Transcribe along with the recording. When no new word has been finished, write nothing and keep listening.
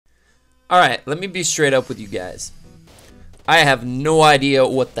Alright, let me be straight up with you guys. I have no idea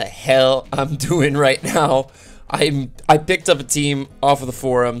what the hell I'm doing right now. I picked up a team off of the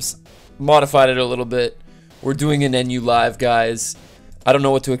forums, modified it a little bit. We're doing an NU live, guys. I don't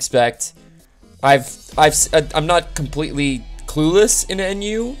know what to expect. I'm not completely clueless in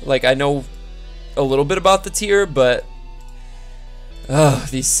NU. Like, I know a little bit about the tier, but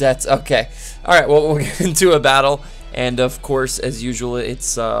these sets. Okay. Alright, well, we'll get into a battle. And of course, as usual,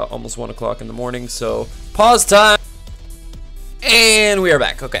 it's almost 1 o'clock in the morning, so pause time. And we are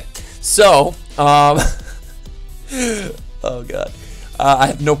back. Okay. So, oh god. I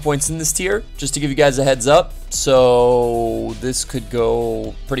have no points in this tier, just to give you guys a heads up. So this could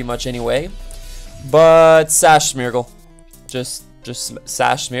go pretty much any way. But Sash Smeargle. Just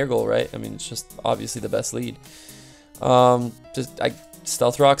Sash Smeargle, right? I mean, it's just obviously the best lead.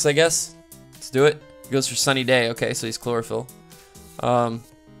 Stealth Rocks, I guess. Let's do it. He goes for Sunny Day. Okay, so he's Chlorophyll. Well,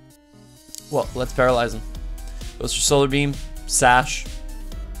 let's paralyze him. Goes for Solar Beam. Sash.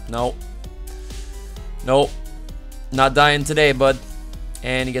 Nope. Nope. Not dying today, bud.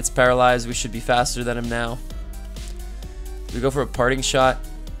 And he gets paralyzed. We should be faster than him now. Do we go for a Parting Shot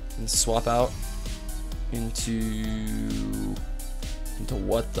and swap out into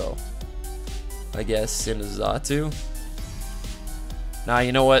what though? I guess into Xatu. Nah,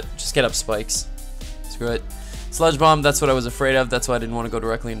 you know what? Just get up spikes. Screw it. Sludge Bomb, that's what I was afraid of. That's why I didn't want to go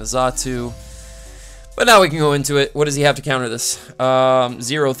directly into Xatu. But now we can go into it. What does he have to counter this?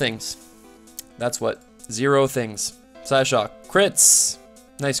 0 things. That's what. 0 things. Side Shock. Crits.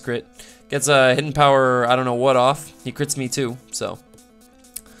 Nice crit. Gets a hidden power, I don't know what off. He crits me too, so.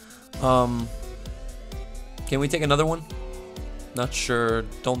 Can we take another one? Not sure.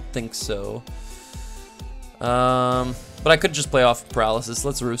 Don't think so. But I could just play off Paralysis.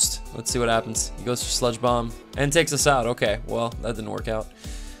 Let's Roost. Let's see what happens. He goes for Sludge Bomb and takes us out. Okay, well, that didn't work out.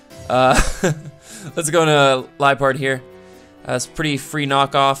 Let's go into Liepard here. It's pretty free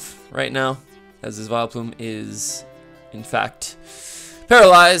knockoff right now, as his Vileplume is, in fact,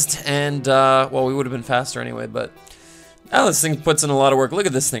 paralyzed. And, well, we would have been faster anyway, but now this thing puts in a lot of work. Look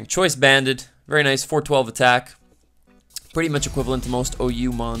at this thing. Choice Banded. Very nice. 412 attack. Pretty much equivalent to most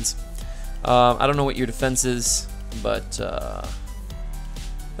OU mons. I don't know what your defense is, but I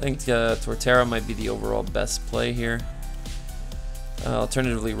think Torterra might be the overall best play here.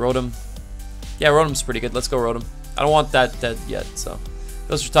 Alternatively, Rotom. Yeah, Rotom's pretty good. Let's go Rotom. I don't want that dead yet, so.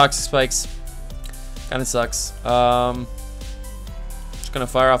 Goes for Toxic Spikes. Kinda sucks. Just gonna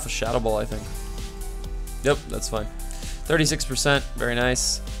fire off a Shadow Ball, I think. Yep, that's fine. 36%, very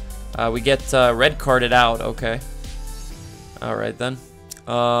nice. We get red carded out, okay. Alright then.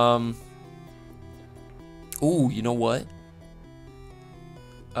 Ooh, you know what?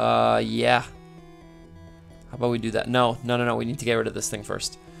 Yeah. How about we do that? No, we need to get rid of this thing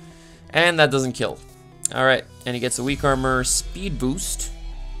first. And that doesn't kill. Alright, and he gets a Weak Armor Speed Boost.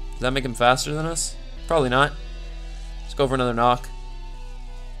 Does that make him faster than us? Probably not. Let's go for another knock.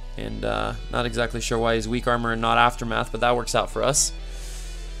 And not exactly sure why he's Weak Armor and not Aftermath, but that works out for us.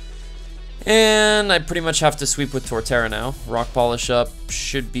 And I pretty much have to sweep with Torterra now. Rock Polish up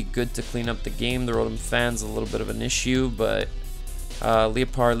should be good to clean up the game. The Rotom Fan's a little bit of an issue, but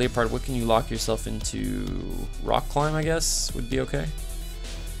Leopard, what can you lock yourself into? Rock Climb, I guess, would be okay.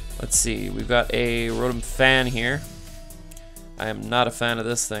 Let's see, we've got a Rotom Fan here. I am not a fan of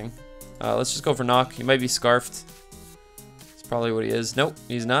this thing. Let's just go for Knock. He might be Scarfed. That's probably what he is. Nope,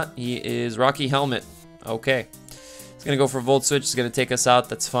 he's not. He is Rocky Helmet. Okay. He's gonna go for Volt Switch. He's gonna take us out.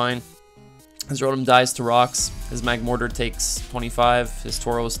 That's fine. His Rotom dies to rocks. His Magmortar takes 25. His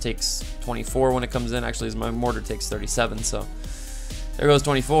Tauros takes 24 when it comes in. Actually, his Magmortar takes 37, so. There goes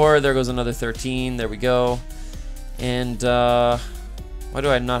 24. There goes another 13. There we go. And, why do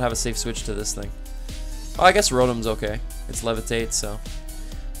I not have a safe switch to this thing? Oh, I guess Rotom's okay. It's Levitate, so.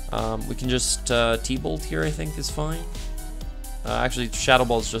 We can just, T-Bolt here, I think, is fine. Actually, Shadow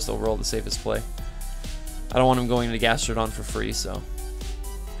Ball is just overall the safest play. I don't want him going into Gastrodon for free, so.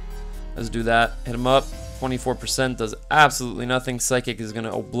 Let's do that. Hit him up. 24% does absolutely nothing. Psychic is going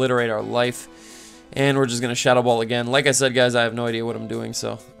to obliterate our life. And we're just going to Shadow Ball again. Like I said, guys, I have no idea what I'm doing,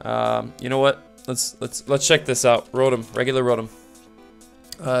 so. You know what? Let's check this out. Rotom. Regular Rotom.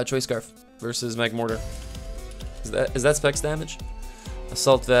 Choice Scarf versus Magmortar. Is that Specs damage?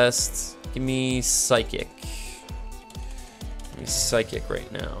 Assault Vest. Give me Psychic. Give me Psychic right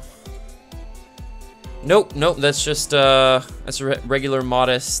now. Nope, that's just that's a regular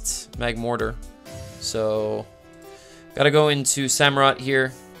modest Magmortar. So gotta go into Samurott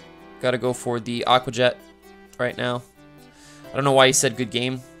here. Gotta go for the Aqua Jet right now. I don't know why he said good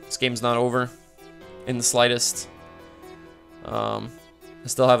game. This game's not over in the slightest. I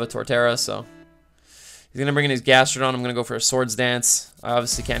still have a Torterra, so he's gonna bring in his Gastrodon. I'm gonna go for a Swords Dance. I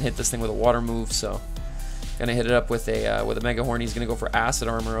obviously can't hit this thing with a water move, so gonna hit it up with a Mega Horn. He's gonna go for Acid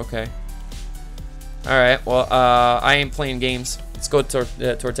Armor. Okay. All right. Well, I ain't playing games. Let's go to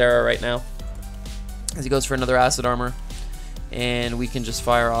Torterra right now, as he goes for another Acid Armor, and we can just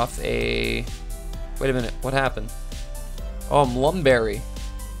fire off a. Wait a minute. What happened? Oh, Mlumberry.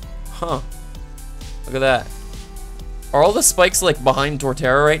 Huh. Look at that. Are all the spikes like behind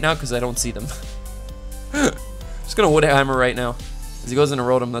Torterra right now? Because I don't see them. Just gonna Wood Hammer right now. As he goes into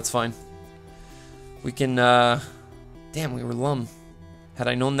Rotom, that's fine. We can, damn, we were Lum. Had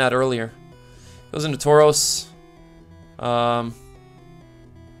I known that earlier. Goes into Tauros. Did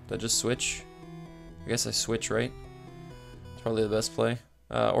I just switch? I guess I switch, right? It's probably the best play.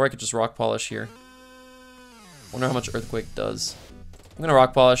 Or I could just Rock Polish here. Wonder how much Earthquake does. I'm gonna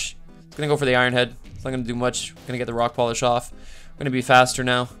Rock Polish. It's gonna go for the Iron Head. It's not gonna do much. Gonna get the Rock Polish off. I'm gonna be faster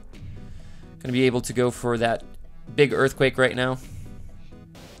now. Gonna be able to go for that big Earthquake right now.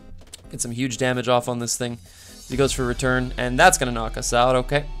 Get some huge damage off on this thing. He goes for return, and that's gonna knock us out.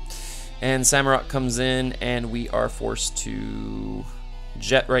 Okay. And Samurott comes in, and we are forced to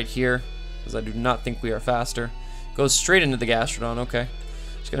Jet right here, because I do not think we are faster. Goes straight into the Gastrodon. Okay.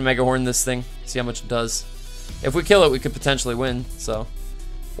 Just gonna Mega Horn this thing. See how much it does. If we kill it, we could potentially win. So,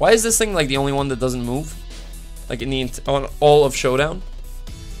 why is this thing like the only one that doesn't move? Like in the on all of Showdown.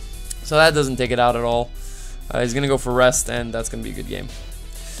 So that doesn't take it out at all. He's gonna go for Rest, and that's gonna be a good game.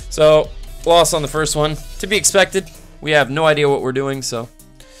 So, loss on the first one. To be expected. We have no idea what we're doing, so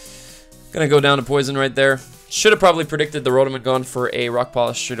gonna go down to Poison right there. Should have probably predicted the Rotom had gone for a Rock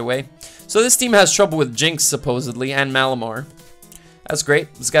Polish straight away. So this team has trouble with Jinx supposedly and Malamar. That's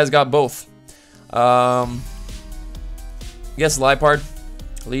great. This guy's got both. Guess Liepard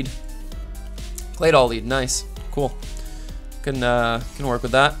lead. Claydol lead. Nice. Cool. Can work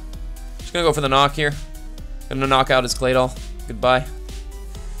with that. Just gonna go for the knock here. Gonna knock out his Claydol. Goodbye.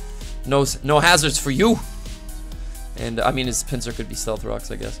 No hazards for you. And I mean his Pinsir could be Stealth Rocks,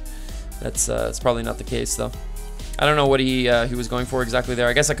 I guess. That's probably not the case though. I don't know what he was going for exactly there.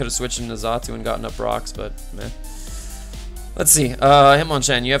 I guess I could have switched into Zatu and gotten up rocks, but man. Let's see.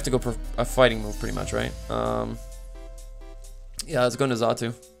 Hitmonchan, you have to go for a fighting move pretty much, right? Yeah, let's go into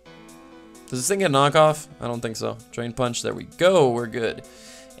Zatu. Does this thing get knockoff? I don't think so. Drain Punch, there we go, we're good.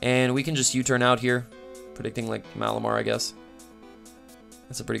 And we can just U-turn out here, predicting like Malamar, I guess.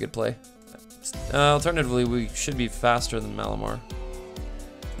 That's a pretty good play. Alternatively, we should be faster than Malamar.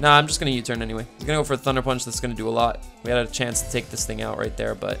 Nah, I'm just gonna U-turn anyway. He's gonna go for a Thunder Punch, that's gonna do a lot. We had a chance to take this thing out right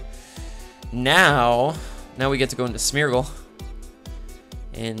there, but now we get to go into Smeargle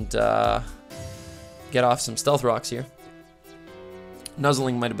and get off some Stealth Rocks here.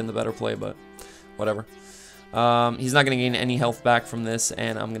 Nuzzling might have been the better play, but whatever. He's not going to gain any health back from this,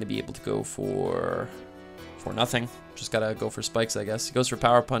 and I'm going to be able to go for nothing. Just got to go for spikes, I guess. He goes for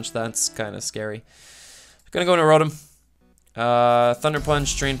Power Punch. That's kind of scary. Going to go into Rotom. Thunder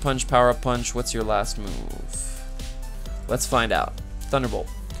Punch, Drain Punch, Power Punch. What's your last move? Let's find out. Thunderbolt.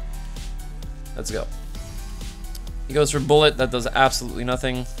 Let's go. He goes for Bullet. That does absolutely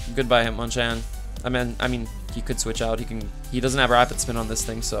nothing. Goodbye, Hitmonchan. I mean, he could switch out. He doesn't have Rapid Spin on this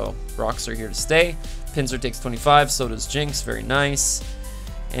thing, so rocks are here to stay. Pinsir takes 25, so does Jinx. Very nice.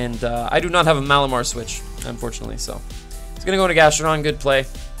 And I do not have a Malamar switch, unfortunately, so he's gonna go into Gastrodon. Good play.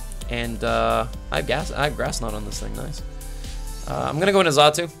 And I have Grass Knot on this thing. Nice. I'm gonna go into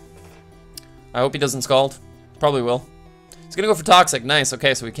Zatu. I hope he doesn't Scald. Probably will. He's gonna go for Toxic. Nice.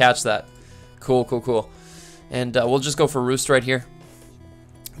 Okay, so we catch that. Cool, cool, cool. And we'll just go for Roost right here.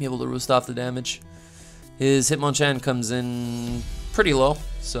 Be able to Roost off the damage. His Hitmonchan comes in pretty low,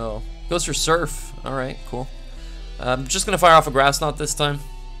 so goes for Surf. All right, cool. I'm just gonna fire off a Grass Knot this time.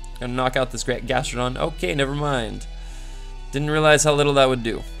 Gonna knock out this great Gastrodon. Okay, never mind. Didn't realize how little that would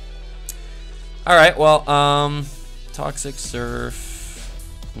do. All right, well, Toxic Surf.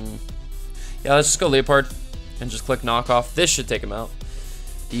 Yeah, let's just go Leopard and just click Knock Off. This should take him out.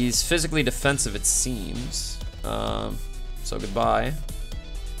 He's physically defensive, it seems. So goodbye.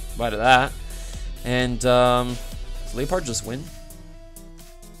 Goodbye to that. And does Leopard just win?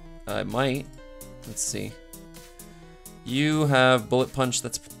 I might. Let's see. You have Bullet Punch.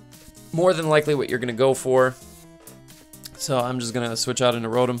 That's more than likely what you're going to go for. So I'm just going to switch out into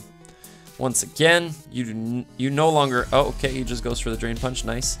Rotom. Once again, you no longer... Oh, okay, he just goes for the Drain Punch.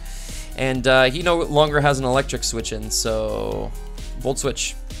 Nice. And he no longer has an Electric switch in, so... Volt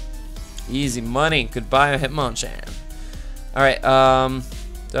Switch. Easy money. Goodbye, Hitmonchan. Alright,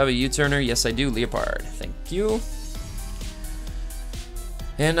 do I have a U-turner? Yes, I do. Leopard. Thank you.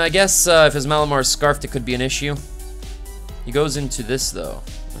 And I guess if his Malamar's Scarfed, it could be an issue. He goes into this though.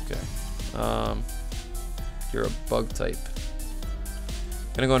 Okay. You're a bug type.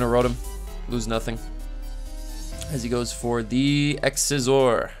 Gonna go into Rotom. Lose nothing. As he goes for the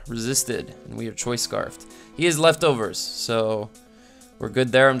X-Scissor. Resisted. And we are Choice Scarfed. He is leftovers. So we're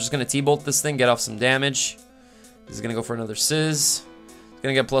good there. I'm just gonna T-Bolt this thing. Get off some damage. He's gonna go for another Sizz. He's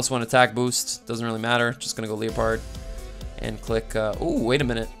gonna get +1 attack boost. Doesn't really matter. Just gonna go Leopard. And click. Oh, wait a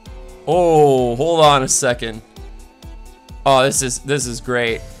minute. Oh, hold on a second. Oh, this is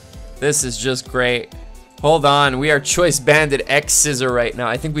great. This is just great. Hold on, we are Choice Banded X-Scissor right now.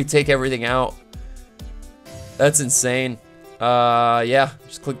 I think we take everything out. That's insane. Yeah,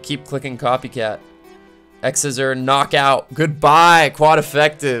 just keep clicking Copycat. X-Scissor, knockout. Goodbye, quad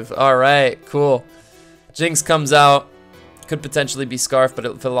effective. All right, cool. Jinx comes out. Could potentially be Scarf, but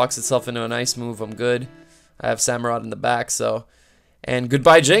if it locks itself into an Ice move, I'm good. I have Samurott in the back, so. And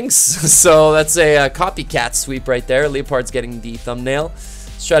goodbye, Jinx. So that's a Copycat sweep right there. Leopard's getting the thumbnail.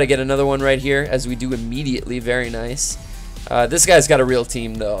 Let's try to get another one right here, as we do immediately. Very nice. This guy's got a real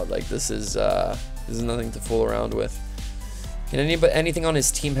team, though. Like, this is nothing to fool around with. Can anything on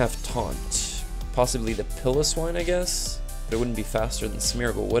his team have Taunt? Possibly the Piloswine, I guess? But it wouldn't be faster than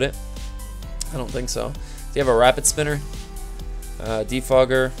Smeargle, would it? I don't think so. Do you have a Rapid Spinner?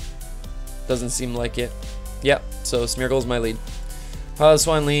 Defogger. Doesn't seem like it. Yep, so Smeargle's my lead.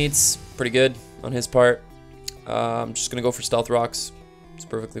 Piloswine leads. Pretty good on his part. I'm just going to go for Stealth Rocks. It's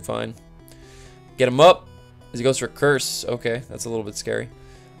perfectly fine. Get him up as he goes for Curse. Okay, that's a little bit scary.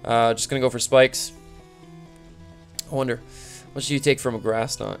 Just gonna go for Spikes. I wonder, what should you take from a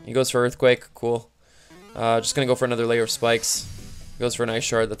Grass Knot? He goes for Earthquake. Cool. Just gonna go for another layer of Spikes. He goes for an Ice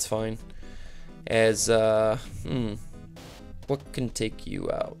Shard. That's fine. As what can take you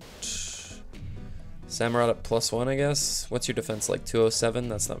out? Samurott at +1, I guess. What's your defense like? 207.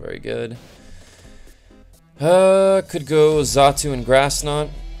 That's not very good. Could go Xatu and Grass Knot.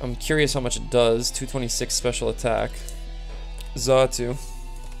 I'm curious how much it does. 226 special attack. Xatu.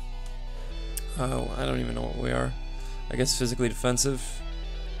 Oh, I don't even know what we are. I guess physically defensive.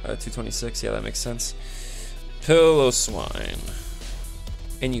 226. Yeah, that makes sense. Piloswine.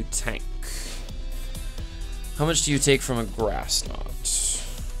 And you tank. How much do you take from a Grass Knot?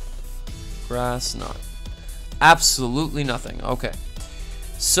 Grass Knot. Absolutely nothing. Okay.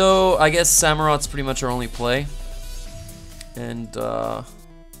 So, I guess Samurott's pretty much our only play. And,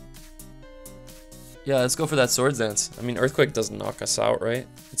 yeah, let's go for that Swords Dance. I mean, Earthquake doesn't knock us out, right?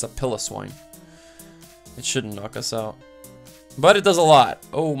 It's a Piloswine. It shouldn't knock us out. But it does a lot.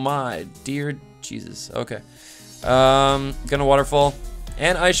 Oh my dear Jesus. Okay. Gonna Waterfall.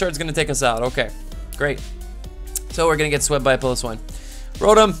 And Ice Shard's gonna take us out. Okay. Great. So we're gonna get swept by a Piloswine.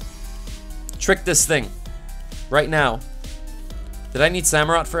 Rotom. Trick this thing. Right now. Did I need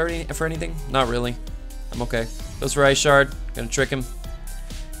Samurott for anything? Not really. I'm okay. Goes for Ice Shard. Gonna trick him.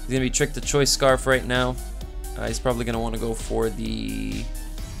 He's gonna be tricked to Choice Scarf right now. He's probably gonna want to go for the...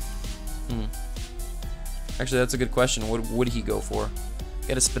 Actually, that's a good question. What would he go for?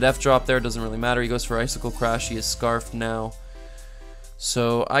 Get a Spadef drop there. Doesn't really matter. He goes for Icicle Crash. He is Scarfed now.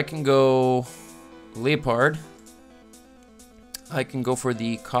 So I can go Leopard. I can go for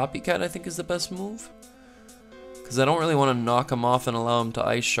the Copycat, I think is the best move. Because I don't really want to knock him off and allow him to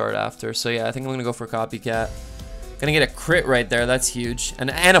Ice Shard after. So yeah, I think I'm going to go for Copycat. Gonna get a crit right there. That's huge. And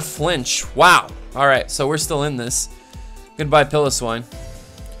a flinch. Wow. Alright, so we're still in this. Goodbye, Piloswine.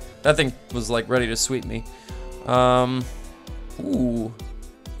 That thing was like ready to sweep me. Ooh.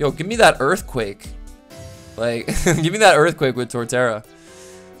 Yo, give me that Earthquake. Like, give me that Earthquake with Torterra.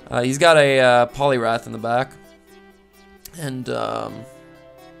 He's got a Poliwrath in the back. And, I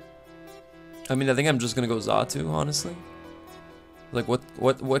mean, I think I'm just gonna go Xatu, honestly. Like,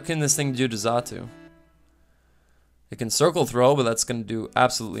 what can this thing do to Xatu? It can Circle Throw, but that's gonna do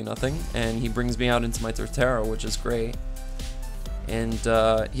absolutely nothing. And he brings me out into my Torterra, which is great. And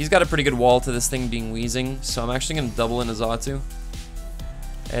he's got a pretty good wall to this thing being Wheezing, so I'm actually gonna double in a Xatu.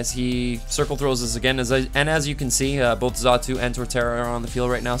 As he Circle Throws us again, and as you can see, both Xatu and Torterra are on the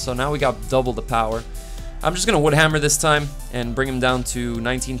field right now, so now we got double the power. I'm just gonna Wood Hammer this time and bring him down to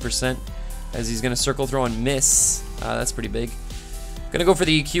 19%, as he's gonna Circle Throw and miss. That's pretty big. Gonna go for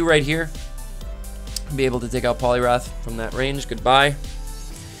the EQ right here. Be able to take out Poliwrath from that range. Goodbye.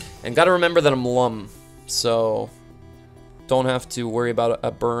 And gotta remember that I'm Lum, so don't have to worry about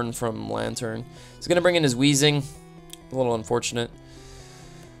a burn from Lantern. He's gonna bring in his Wheezing. A little unfortunate.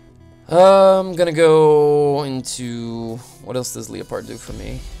 I'm gonna go into... What else does Leopard do for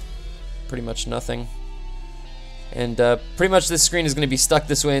me? Pretty much nothing. And pretty much this screen is gonna be stuck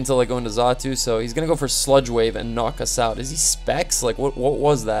this way until I go into Xatu, so he's gonna go for Sludge Wave and knock us out. Is he Specs? Like, what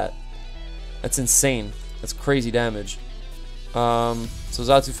was that? That's insane. That's crazy damage. So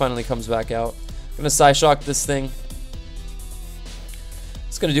Zatu finally comes back out. I'm gonna Psy Shock this thing.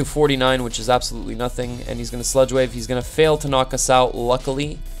 It's gonna do 49, which is absolutely nothing, and he's gonna Sludge Wave. He's gonna fail to knock us out,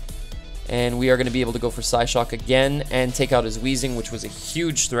 luckily, and we are gonna be able to go for Psy Shock again and take out his Wheezing, which was a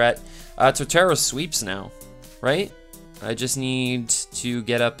huge threat. Torterra sweeps now, right? I just need to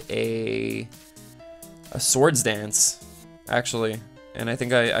get up a Swords Dance, actually, and I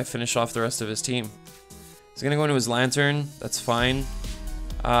think I finish off the rest of his team. He's gonna go into his Lantern. That's fine.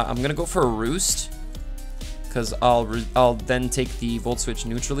 I'm gonna go for a Roost, because I'll then take the Volt Switch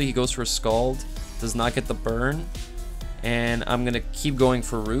neutrally. He goes for a Scald, does not get the burn, and I'm gonna keep going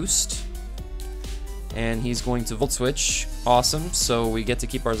for Roost, and he's going to Volt Switch. Awesome. So we get to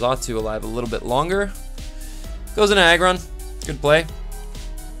keep our Zatu alive a little bit longer. Goes into Aggron. Good play.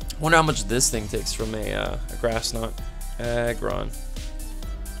 Wonder how much this thing takes from a Grass Knot. Aggron.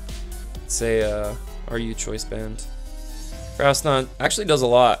 It's a RU Choice Band. Grass Knot actually does a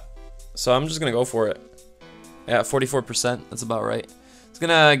lot, so I'm just gonna go for it. Yeah, 44%. That's about right. It's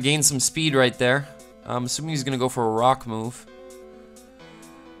gonna gain some speed right there. I'm assuming he's gonna go for a Rock move,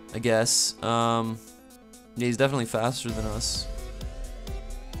 I guess. Yeah, he's definitely faster than us.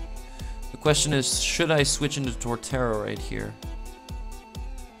 The question is, should I switch into Torterra right here?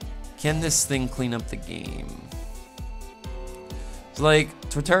 Can this thing clean up the game? It's like,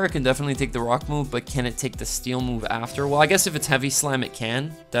 Torterra can definitely take the Rock move, but can it take the Steel move after? Well, I guess if it's Heavy Slam, it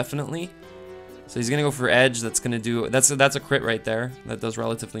can, definitely. So he's gonna go for Edge. That's gonna do, that's a crit right there. That does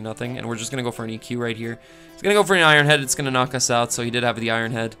relatively nothing, and we're just gonna go for an EQ right here. He's gonna go for an Iron Head. It's gonna knock us out, so he did have the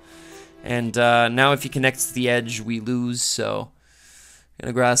Iron Head. And now if he connects the Edge, we lose, so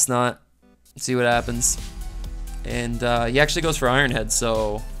gonna Grass Knot, see what happens. And he actually goes for Iron Head,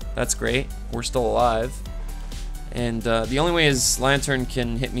 so that's great. We're still alive. And the only way his Lantern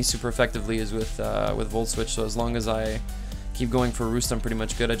can hit me super effectively is with Volt Switch, so as long as I keep going for Roost, I'm pretty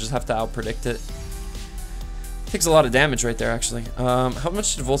much good. I just have to out-predict it. Takes a lot of damage right there, actually. How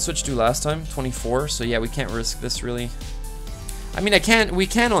much did Volt Switch do last time? 24, so yeah, we can't risk this, really. I mean, we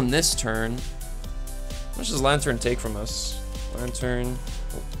can on this turn. How much does Lantern take from us? Lantern,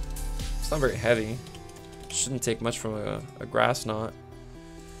 oh, it's not very heavy. Shouldn't take much from a Grass Knot.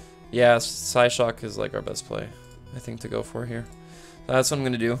 Yeah, Psy Shock is like our best play, I think, to go for here. That's what I'm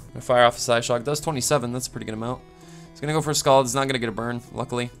gonna do. I'm gonna fire off a Psy Shock. Does 27, that's a pretty good amount. He's gonna go for a Scald. He's not gonna get a burn,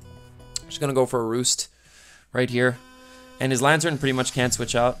 luckily. Just gonna go for a Roost right here. And his Lantern pretty much can't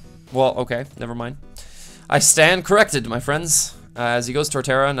switch out. Well, okay, never mind. I stand corrected, my friends. As he goes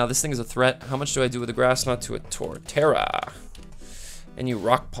Torterra. Now this thing is a threat. How much do I do with a Grass Knot to a Torterra? And you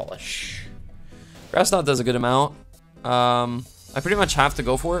Rock Polish. Grass Knot does a good amount. I pretty much have to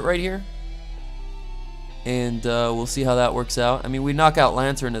go for it right here. And we'll see how that works out. I mean, we knock out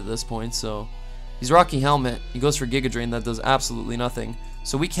Lantern at this point, so... He's Rocky Helmet. He goes for Giga Drain. That does absolutely nothing.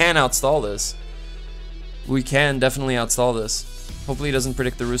 So we can outstall this. We can definitely outstall this. Hopefully he doesn't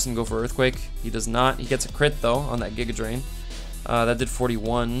predict the Roost and go for Earthquake. He does not. He gets a crit, though, on that Giga Drain. That did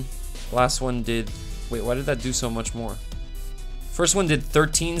 41. Last one did... Wait, why did that do so much more? First one did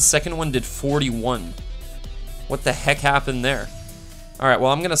 13. Second one did 41. What the heck happened there? Alright,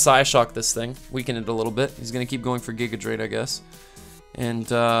 well, I'm going to Psy Shock this thing. Weaken it a little bit. He's going to keep going for Giga Drain, I guess.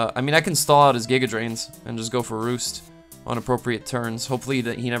 And, I mean, I can stall out his Giga Drains and just go for Roost on appropriate turns. Hopefully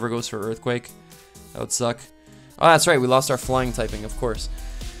he never goes for Earthquake. That would suck. Oh, that's right. We lost our flying typing, of course.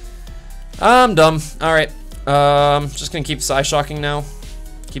 I'm dumb. Alright. Just going to keep Psy Shocking now.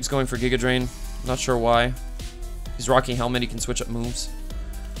 Keeps going for Giga Drain. Not sure why. He's Rocky Helmet. He can switch up moves.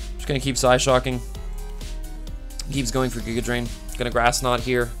 Just going to keep Psy Shocking. Keeps going for Giga Drain. Gonna Grass Knot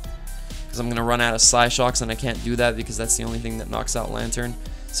here. Because I'm going to run out of Psy Shocks, and I can't do that because that's the only thing that knocks out Lantern.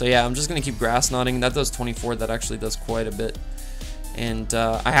 So yeah, I'm just going to keep Grass Knotting. That does 24. That actually does quite a bit. And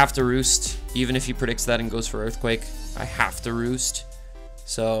I have to Roost. Even if he predicts that and goes for Earthquake, I have to Roost.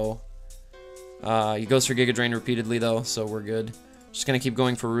 So he goes for Giga Drain repeatedly, though, so we're good. Just going to keep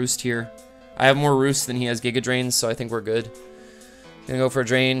going for Roost here. I have more Roost than he has Giga Drains, so I think we're good. Going to go for a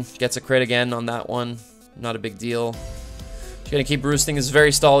Drain. Gets a crit again on that one. Not a big deal. Gonna keep roosting. It's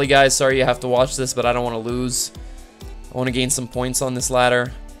very stally, guys. Sorry you have to watch this, but I don't want to lose. I want to gain some points on this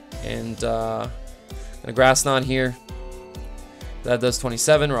ladder. And gonna Grass Knot here. That does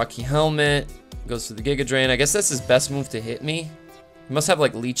 27. Rocky Helmet. Goes to the Giga Drain. I guess that's his best move to hit me. He must have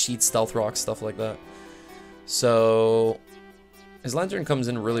like Leech Sheet, Stealth Rock, stuff like that. So his Lantern comes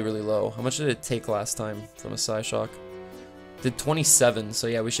in really, really low. How much did it take last time from a Psy Shock? Did 27, so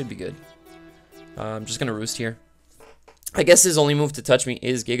yeah, we should be good. I'm just gonna Roost here. I guess his only move to touch me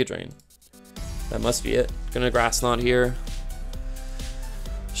is Giga Drain. That must be it. Gonna Grass Knot here.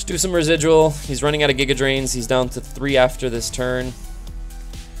 Just do some residual. He's running out of Giga Drains. He's down to 3 after this turn.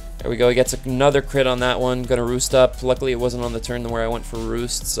 There we go. He gets another crit on that one. Gonna roost up. Luckily, it wasn't on the turn where I went for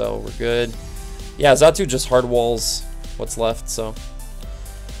roost, so we're good. Yeah, Xatu just hard walls what's left, so.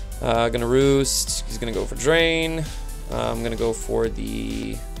 Gonna roost. He's gonna go for drain. I'm gonna go for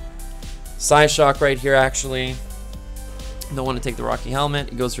the Psyshock right here, actually. Don't want to take the Rocky Helmet.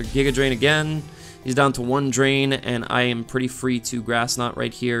 He goes for Giga Drain again. He's down to 1 drain, and I am pretty free to Grass Knot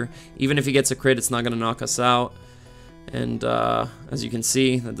right here. Even if he gets a crit, it's not going to knock us out. And as you can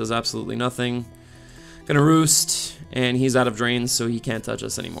see, that does absolutely nothing. Gonna roost, and he's out of drains, so he can't touch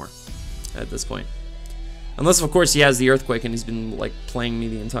us anymore at this point. Unless, of course, he has the Earthquake, and he's been like playing me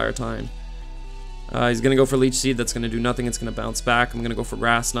the entire time. He's going to go for Leech Seed. That's going to do nothing. It's going to bounce back. I'm going to go for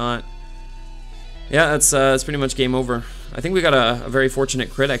Grass Knot. Yeah, that's pretty much game over. I think we got a very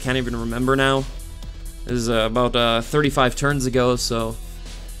fortunate crit. I can't even remember now. It was about 35 turns ago, so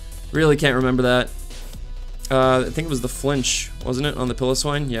really can't remember that. I think it was the flinch, wasn't it, on the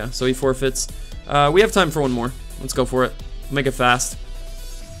Piloswine? Yeah, so he forfeits. We have time for one more. Let's go for it. Make it fast.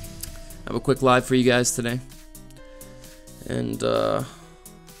 Have a quick live for you guys today. And, yeah.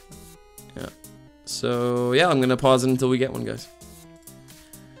 So, yeah, I'm going to pause it until we get one, guys.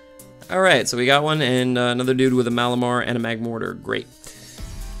 Alright, so we got one, and another dude with a Malamar and a Magmortar. Great.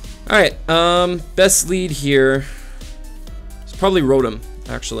 Alright, best lead here is probably Rotom,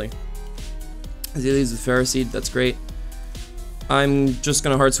 actually. As he leads with Ferroseed, that's great. I'm just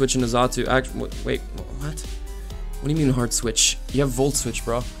gonna hard switch into Xatu. Wait, what? What do you mean hard switch? You have Volt Switch,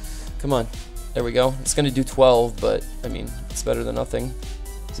 bro. Come on. There we go. It's gonna do 12, but, I mean, it's better than nothing.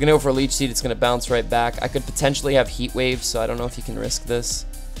 He's gonna go for a Leech Seed, it's gonna bounce right back. I could potentially have Heat Wave, so I don't know if he can risk this.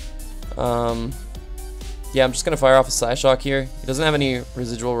 Yeah, I'm just gonna fire off a Psyshock here. He doesn't have any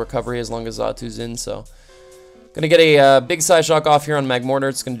residual recovery as long as Xatu's in, so gonna get a big Psyshock off here on Magmortar.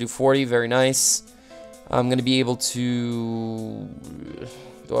 It's gonna do 40, very nice. I'm gonna be able to.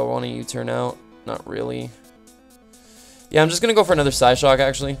 Do I want to U-turn out? Not really. Yeah, I'm just gonna go for another Psyshock.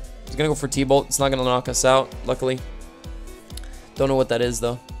 Actually, he's gonna go for T-Bolt. It's not gonna knock us out, luckily. Don't know what that is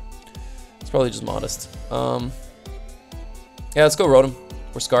though. It's probably just modest. Yeah, let's go Rotom.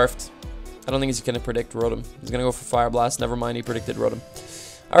 We're scarfed. I don't think he's going to predict Rotom. He's going to go for Fire Blast. Never mind, he predicted Rotom.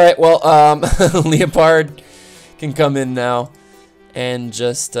 Alright, well, Leopard can come in now. And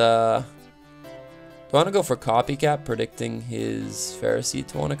just, do I want to go for Copycat, predicting his Ferroseed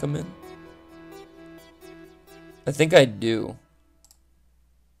to want to come in? I think I do.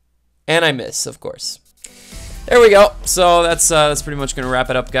 And I miss, of course. There we go. So that's pretty much going to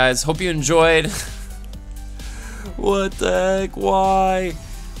wrap it up, guys. Hope you enjoyed. What the heck? Why?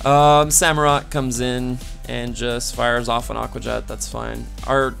 Samurott comes in and just fires off an Aqua Jet. That's fine.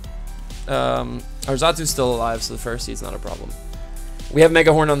 Our Xatu's still alive, so the Ferroseed's not a problem. We have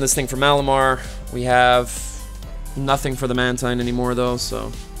Mega Horn on this thing for Malamar. We have nothing for the Mantine anymore, though,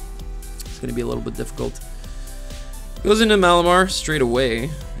 so it's going to be a little bit difficult. Goes into Malamar straight away.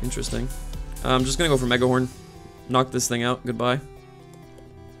 Interesting. I'm just going to go for Mega Horn. Knock this thing out. Goodbye.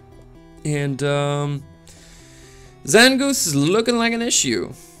 And, Zangoose is looking like an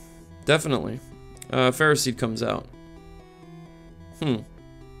issue. Definitely. Ferroseed comes out. I mean,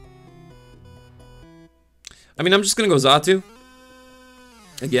 I'm just gonna go Xatu.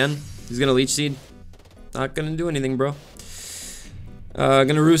 Again, he's gonna Leech Seed. Not gonna do anything, bro.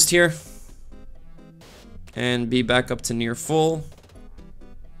 Gonna Roost here. And be back up to near full.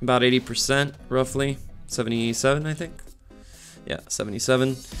 About 80%, roughly. 77, I think. Yeah,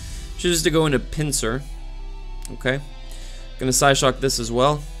 77. Chooses to go into Pinsir. Okay. Gonna Psyshock this as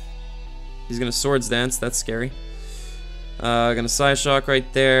well. He's gonna Swords Dance, that's scary. Gonna Psyshock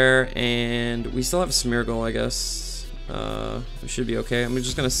right there, and we still have a Smeargle, I guess. We should be okay. I'm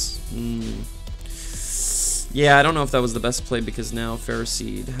just gonna... Yeah, I don't know if that was the best play because now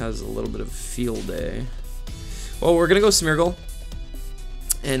Ferroseed has a little bit of a field day. Well, we're gonna go Smeargle,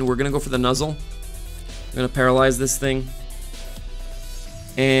 and we're gonna go for the Nuzzle. I'm gonna paralyze this thing.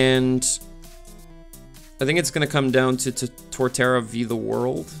 And I think it's going to come down to Torterra v. the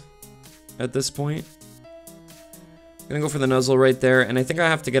World at this point. I'm going to go for the Nuzzle right there, and I think I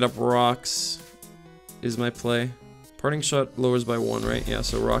have to get up Rocks is my play. Parting Shot lowers by 1, right? Yeah,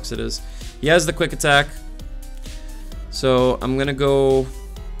 so Rocks it is. He has the Quick Attack, so I'm going to go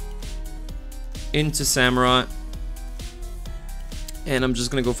into Samurott, and I'm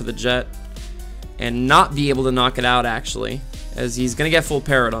just going to go for the Jet, and not be able to knock it out, actually, as he's going to get full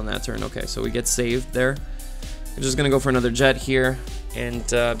Parrot on that turn. Okay, so we get saved there. I'm just going to go for another Jet here. And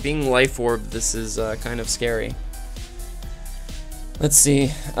being Life Orb, this is kind of scary. Let's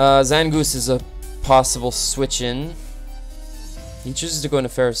see. Zangoose is a possible switch in. He chooses to go into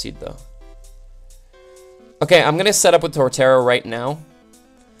Ferroseed, though. Okay, I'm going to set up with Torterra right now.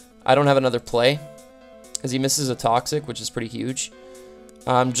 I don't have another play, as he misses a Toxic, which is pretty huge.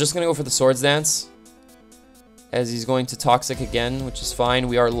 I'm just going to go for the Swords Dance, as he's going to Toxic again, which is fine.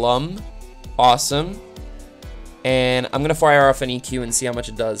 We are Lum. Awesome. And I'm going to fire off an EQ and see how much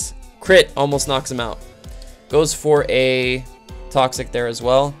it does. Crit almost knocks him out. Goes for a Toxic there as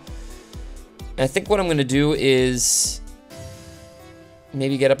well. And I think what I'm going to do is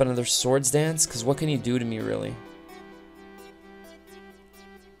maybe get up another Swords Dance, because what can he do to me, really?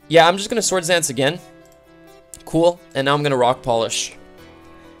 Yeah, I'm just going to Swords Dance again. Cool. And now I'm going to Rock Polish.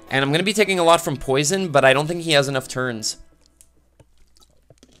 And I'm going to be taking a lot from Poison, but I don't think he has enough turns.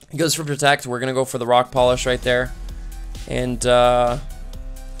 He goes for Protect. We're going to go for the Rock Polish right there. And I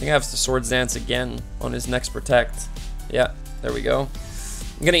think I have to Swords Dance again on his next Protect. Yeah, there we go.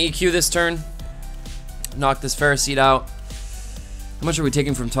 I'm going to EQ this turn. Knock this Ferroseed out. How much are we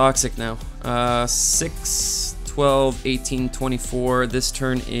taking from Toxic now? 6, 12, 18, 24. This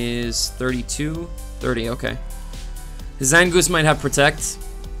turn is 32, 30, okay. His Zangoose might have Protect.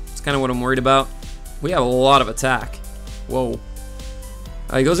 That's kind of what I'm worried about. We have a lot of attack. Whoa.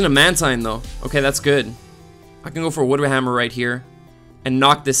 He goes into Mantine, though. Okay, that's good. I can go for a Wood Hammer right here and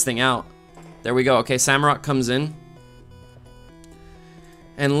knock this thing out. There we go. Okay, Samurott comes in.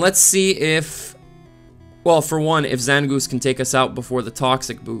 And let's see if... Well, for one, if Zangoose can take us out before the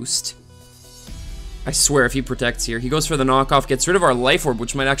Toxic boost. I swear, if he protects here. He goes for the knockoff, gets rid of our Life Orb,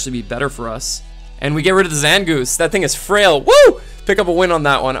 which might actually be better for us. And we get rid of the Zangoose. That thing is frail. Woo! Pick up a win on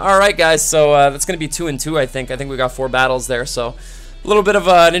that one. Alright, guys, so that's going to be 2 and 2, I think. I think we got 4 battles there, so... A little bit of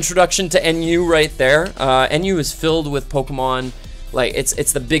an introduction to NU right there. NU is filled with Pokemon. Like,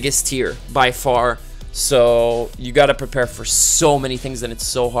 it's the biggest tier, by far. So, you gotta prepare for so many things, and it's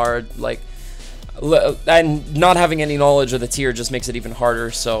so hard. Like... And not having any knowledge of the tier just makes it even harder,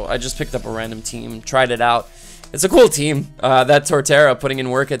 so I just picked up a random team, tried it out. It's a cool team, that Torterra putting in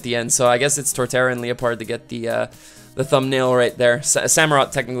work at the end, so I guess it's Torterra and Leopard to get the thumbnail right there.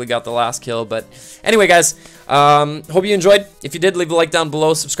 Samurott technically got the last kill, but anyway, guys, hope you enjoyed. If you did, leave a like down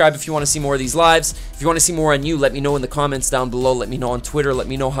below, subscribe if you want to see more of these lives. If you want to see more on you, let me know in the comments down below, let me know on Twitter, let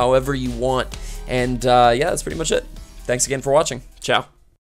me know however you want, and yeah, that's pretty much it. Thanks again for watching. Ciao.